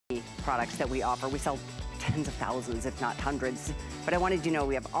products that we offer. We sell tens of thousands, if not hundreds. But I wanted you to know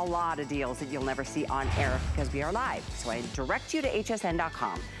we have a lot of deals that you'll never see on air because we are live. So I direct you to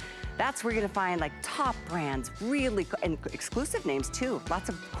hsn.com. That's where you're gonna find like top brands, really, and exclusive names too. Lots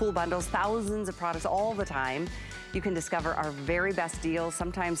of cool bundles, thousands of products all the time. You can discover our very best deals,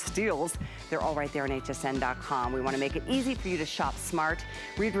 sometimes steals. They're all right there on hsn.com. We wanna make it easy for you to shop smart.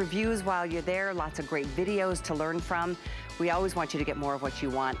 Read reviews while you're there, lots of great videos to learn from. We always want you to get more of what you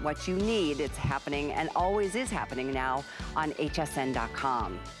want, what you need. It's happening and always is happening now on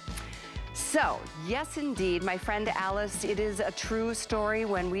hsn.com. So, yes indeed, my friend Alice, it is a true story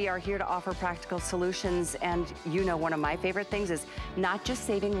when we are here to offer practical solutions. And you know, one of my favorite things is not just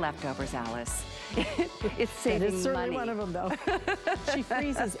saving leftovers, Alice. It's saving money. That is certainly one of them, though. She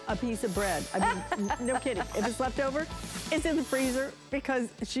freezes a piece of bread. I mean, no kidding. If it's left over, it's in the freezer because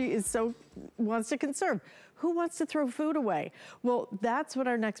she is wants to conserve. Who wants to throw food away? Well, that's what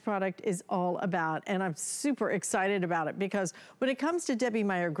our next product is all about, and I'm super excited about it because when it comes to Debbie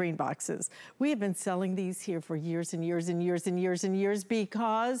Meyer GreenBoxes, we have been selling these here for years and years and years and years and years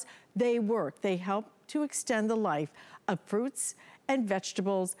because they work. They help to extend the life of fruits and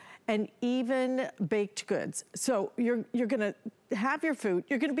vegetables and even baked goods. So you're gonna have your food,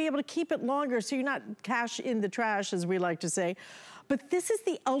 you're gonna be able to keep it longer so you're not cash in the trash, as we like to say. But this is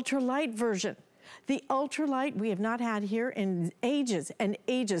the UltraLite version. The UltraLite we have not had here in ages and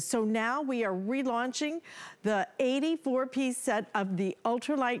ages. So now we are relaunching the 84-piece set of the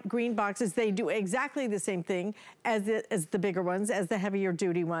UltraLite GreenBoxes. They do exactly the same thing as the bigger ones, as the heavier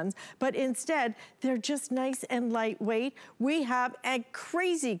duty ones, but instead they're just nice and lightweight. We have a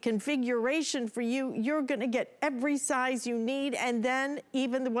crazy configuration for you. You're gonna get every size you need and then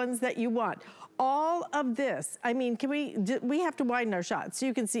even the ones that you want. All of this, I mean, we have to widen our shot so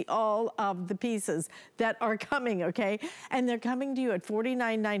you can see all of the pieces that are coming, okay? And they're coming to you at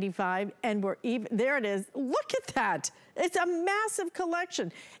 $49.95, and we're even, there it is. Look at that. It's a massive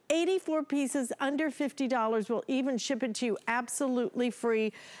collection. 84 pieces under $50. We'll even ship it to you absolutely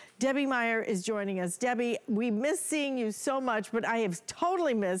free. Debbie Meyer is joining us. Debbie, we miss seeing you so much, but I have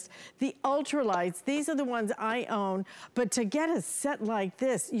totally missed the UltraLites. These are the ones I own, but to get a set like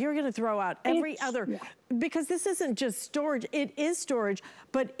this, you're gonna throw out every other, because this isn't just storage, it is storage,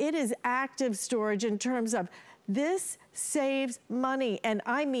 but it is active storage in terms of this saves money. And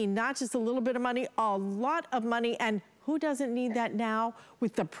I mean, not just a little bit of money, a lot of money. And who doesn't need that now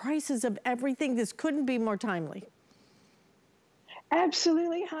with the prices of everything? This couldn't be more timely.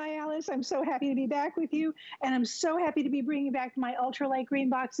 Absolutely. Hi, Alice. I'm so happy to be back with you. And I'm so happy to be bringing back my UltraLite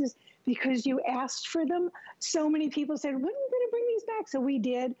GreenBoxes because you asked for them. So many people said, when are you going to bring these back? So we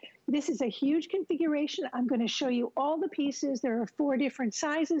did. This is a huge configuration. I'm going to show you all the pieces. There are 4 different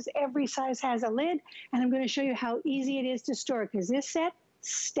sizes. Every size has a lid. And I'm going to show you how easy it is to store because this set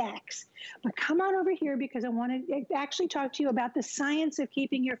stacks. But come on over here because I want to actually talk to you about the science of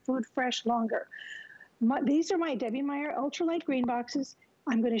keeping your food fresh longer. These are my Debbie Meyer UltraLite GreenBoxes.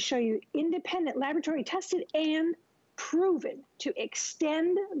 I'm going to show you independent, laboratory tested, and proven to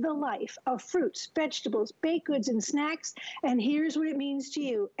extend the life of fruits, vegetables, baked goods, and snacks. And here's what it means to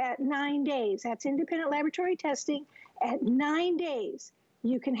you. At 9 days, that's independent laboratory testing. At 9 days,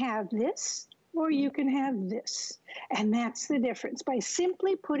 you can have this or you can have this. And that's the difference. By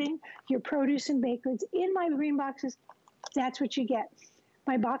simply putting your produce and baked goods in my GreenBoxes, that's what you get.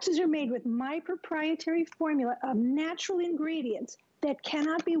 My boxes are made with my proprietary formula of natural ingredients that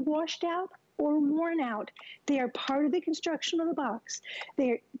cannot be washed out or worn out. They are part of the construction of the box.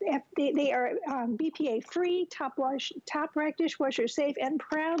 They are BPA-free, top rack dishwasher safe, and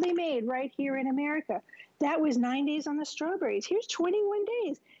proudly made right here in America. That was 9 days on the strawberries. Here's 21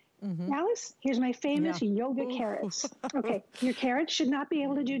 days. Alice, here's my famous yoga carrots. Okay, your carrots should not be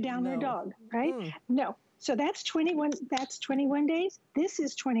able to do down their dog, right? No. So that's 21 days. This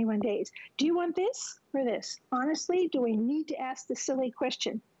is 21 days. Do you want this or this? Honestly, do we need to ask the silly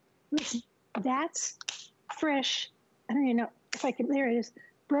question? Listen, that's fresh. I don't even know if I can, there it is.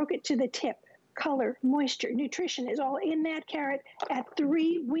 Broke it to the tip. Color, moisture, nutrition is all in that carrot at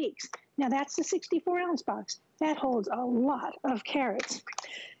 3 weeks. Now that's the 64-ounce box. That holds a lot of carrots.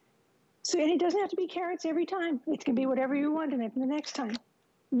 So, and it doesn't have to be carrots every time. It can be whatever you want in it the next time.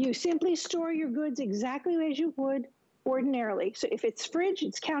 You simply store your goods exactly as you would ordinarily. So if it's fridge,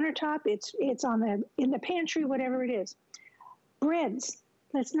 it's countertop, it's in the pantry, whatever it is. Breads.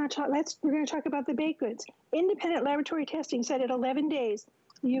 We're going to talk about the baked goods. Independent laboratory testing said at 11 days,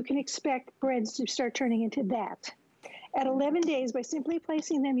 you can expect breads to start turning into that. At 11 days, by simply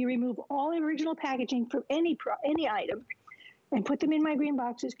placing them, you remove all original packaging from any item. and put them in my green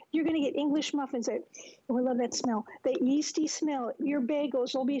boxes, you're going to get English muffins. Oh, I love that smell. The yeasty smell. Your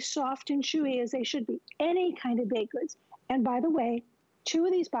bagels will be soft and chewy as they should be. Any kind of baked goods. And by the way, 2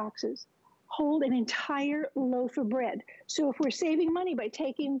 of these boxes hold an entire loaf of bread. So if we're saving money by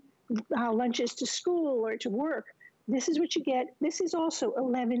taking lunches to school or to work, this is what you get. This is also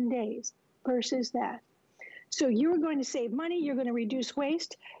 11 days versus that. So you're going to save money. You're going to reduce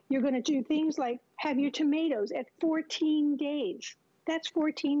waste. You're going to do things like have your tomatoes at 14 days. That's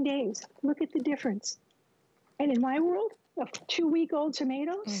 14 days. Look at the difference. And in my world, a 2-week-old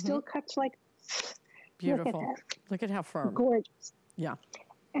tomato still cuts like, beautiful. Look at that. Look at how firm. Gorgeous. Yeah.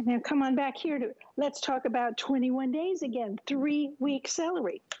 And then come on back here to, let's talk about 21 days again, 3-week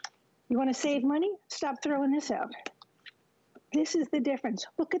celery. You want to save money? Stop throwing this out. This is the difference.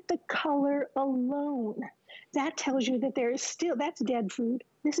 Look at the color alone. That tells you that there is still, that's dead food.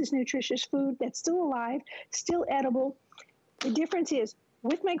 This is nutritious food that's still alive, still edible. The difference is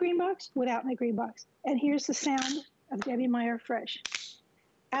with my green box, without my green box. And here's the sound of Debbie Meyer Fresh.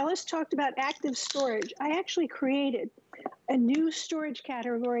 Alice talked about active storage. I actually created a new storage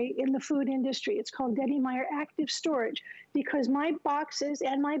category in the food industry. It's called Debbie Meyer Active Storage because my boxes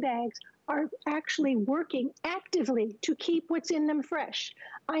and my bags are actually working actively to keep what's in them fresh.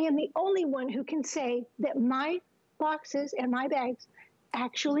 I am the only one who can say that my boxes and my bags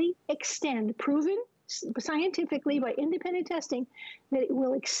actually extend, proven scientifically by independent testing, that it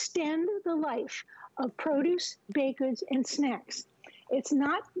will extend the life of produce, baked goods, and snacks. It's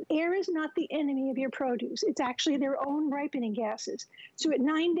not, air is not the enemy of your produce. It's actually their own ripening gases. So at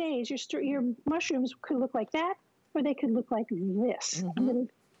 9 days, your mushrooms could look like that, or they could look like this. I'm going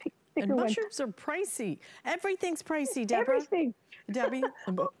to pick and mushrooms are pricey. Everything's pricey, Deborah. Everything. Debbie,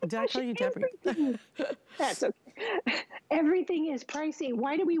 did I call you Debbie? That's okay. Everything is pricey.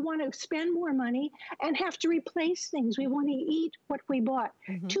 Why do we want to spend more money and have to replace things? We want to eat what we bought.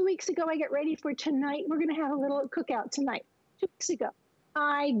 2 weeks ago, I got ready for tonight. We're going to have a little cookout tonight. 2 weeks ago,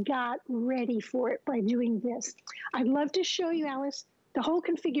 I got ready for it by doing this. I'd love to show you, Alice, the whole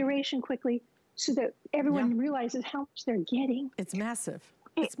configuration quickly so that everyone realizes how much they're getting. It's massive.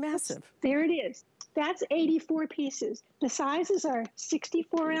 It's massive. There it is. That's 84 pieces. The sizes are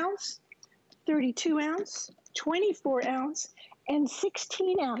 64 ounce, 32 ounce, 24 ounce, and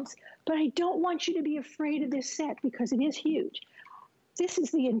 16 ounce. But I don't want you to be afraid of this set because it is huge. This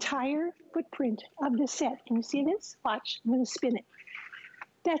is the entire footprint of the set. Can you see this? Watch. I'm going to spin it.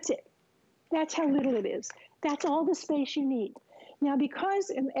 That's it. That's how little it is. That's all the space you need. Now,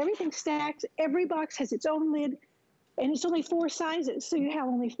 because everything stacks, every box has its own lid, and it's only 4 sizes, so you have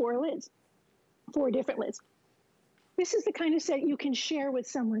only 4 lids, 4 different lids. This is the kind of set you can share with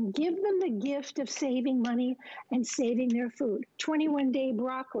someone. Give them the gift of saving money and saving their food. 21-day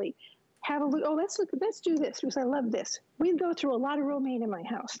broccoli. Have a look. Oh, let's do this because I love this. We go through a lot of romaine in my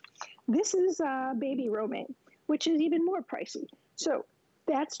house. This is baby romaine, which is even more pricey. So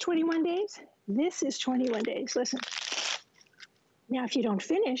that's 21 days. This is 21 days. Listen. Now, if you don't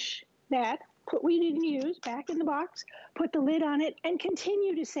finish that, put what you didn't use back in the box, put the lid on it, and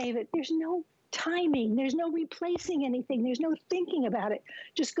continue to save it. There's no timing. There's no replacing anything. There's no thinking about it.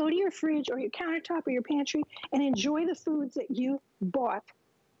 Just go to your fridge or your countertop or your pantry and enjoy the foods that you bought.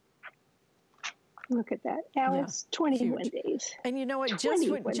 Look at that. Alex, 21 days. And you know what?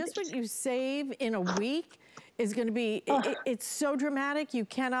 Just what you save in a week is going to be, it's so dramatic, you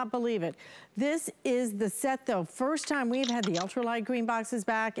cannot believe it. This is the set, though. First time we've had the UltraLite GreenBoxes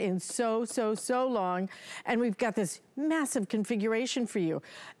back in so long, and we've got this massive configuration for you.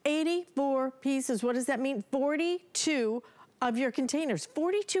 84 pieces, what does that mean? 42 of your containers,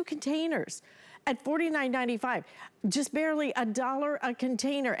 42 containers. At $49.95, just barely $1 a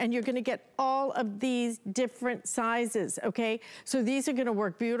container, and you're gonna get all of these different sizes, okay? So these are gonna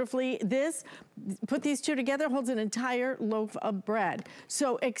work beautifully. Put these two together, holds an entire loaf of bread.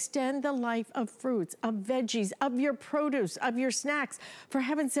 So extend the life of fruits, of veggies, of your produce, of your snacks. For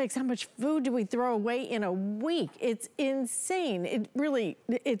heaven's sakes, how much food do we throw away in a week? It's insane. It really,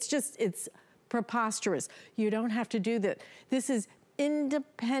 it's preposterous. You don't have to do that. This is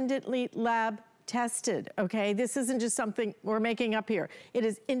independently lab tested, okay? This isn't just something we're making up here. It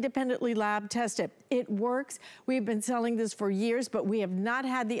is independently lab tested. It works. We've been selling this for years, but we have not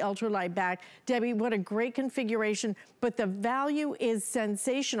had the UltraLite back. Debbie, what a great configuration, but the value is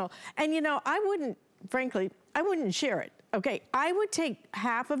sensational. And you know, frankly, I wouldn't share it. Okay, I would take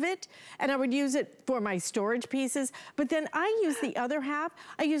half of it and I would use it for my storage pieces, but then I use the other half,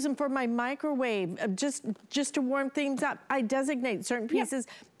 I use them for my microwave, just to warm things up. I designate certain pieces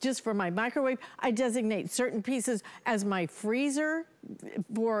just for my microwave. I designate certain pieces as my freezer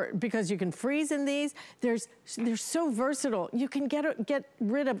because you can freeze in these. They're so versatile. You can get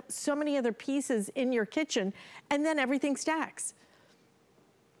rid of so many other pieces in your kitchen, and then everything stacks.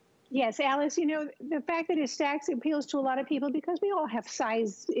 Yes, Alice, you know, the fact that it stacks appeals to a lot of people because we all have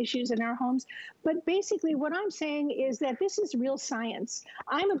size issues in our homes. But basically what I'm saying is that this is real science.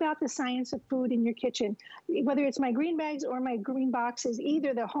 I'm about the science of food in your kitchen, whether it's my green bags or my green boxes,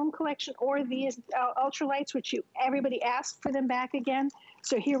 either the home collection or these ultralights, which everybody asked for them back again.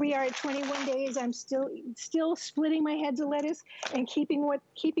 So here we are at 21 days. I'm still splitting my heads of lettuce and keeping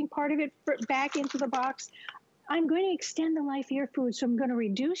part of it back into the box. I'm going to extend the life of your food, so I'm going to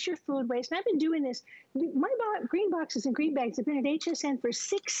reduce your food waste. And I've been doing this. My green boxes and green bags have been at HSN for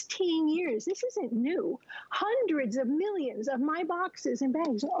 16 years. This isn't new. Hundreds of millions of my boxes and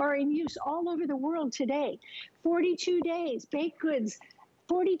bags are in use all over the world today. 42 days, baked goods,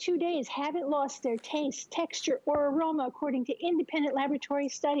 42 days haven't lost their taste, texture, or aroma according to independent laboratory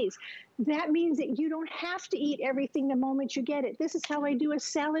studies. That means that you don't have to eat everything the moment you get it. This is how I do a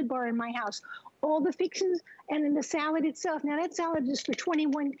salad bar in my house. All the fixings and then the salad itself. Now that salad is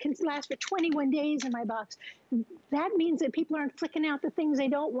can last for 21 days in my box. That means that people aren't flicking out the things they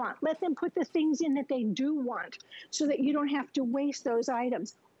don't want. Let them put the things in that they do want so that you don't have to waste those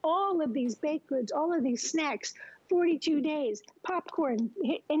items. All of these baked goods, all of these snacks, 42 days, popcorn,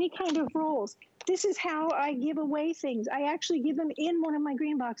 any kind of rolls. This is how I give away things. I actually give them in one of my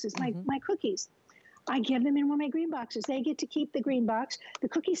green boxes, my cookies. I give them in one of my green boxes. They get to keep the green box. The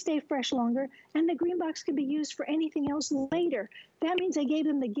cookies stay fresh longer, and the green box can be used for anything else later. That means I gave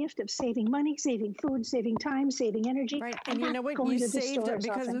them the gift of saving money, saving food, saving time, saving energy. Right, and you know what? You saved it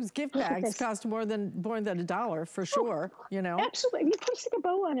because those gift bags cost more than $1 for sure, you know? Absolutely. You put stick a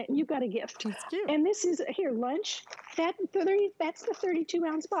bow on it, and you got a gift. It's cute. And this is, here, lunch. That's the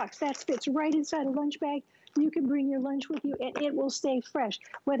 32-ounce box. That fits right inside a lunch bag. You can bring your lunch with you, and it will stay fresh.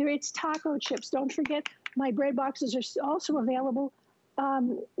 Whether it's taco chips, don't forget my bread boxes are also available.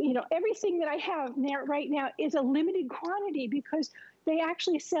 You know, everything that I have right now is a limited quantity because they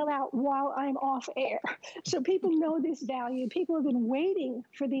actually sell out while I'm off air. So people know this value. People have been waiting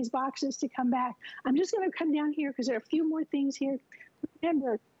for these boxes to come back. I'm just going to come down here because there are a few more things here.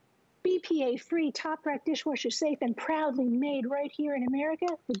 Remember, BPA-free, top rack dishwasher safe and proudly made right here in America.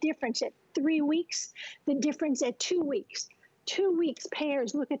 The difference at 3 weeks, the difference at 2 weeks. 2 weeks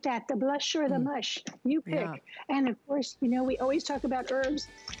pairs, look at that, the blush or the mush, you pick. Yeah. And of course, you know, we always talk about herbs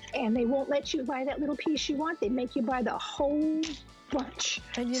and they won't let you buy that little piece you want. They make you buy the whole bunch.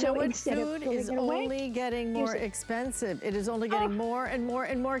 And you know what? Food is only getting more expensive. It is only getting more and more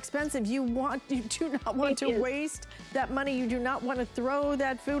and more expensive. You do not want to waste that money. You do not want to throw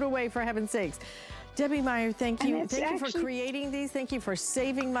that food away, for heaven's sakes. Debbie Meyer, thank you. Thank you for creating these. Thank you for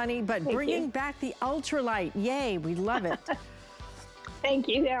saving money, but bringing back the UltraLite. Yay, we love it. Thank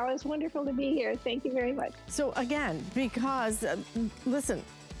you, Darryl. It's wonderful to be here. Thank you very much. So again, because, listen,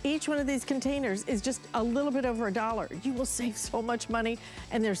 each one of these containers is just a little bit over $1. You will save so much money,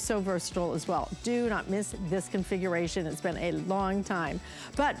 and they're so versatile as well. Do not miss this configuration. It's been a long time.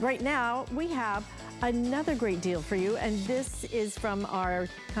 But right now, we have another great deal for you, and this is from our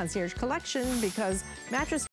concierge collection because mattress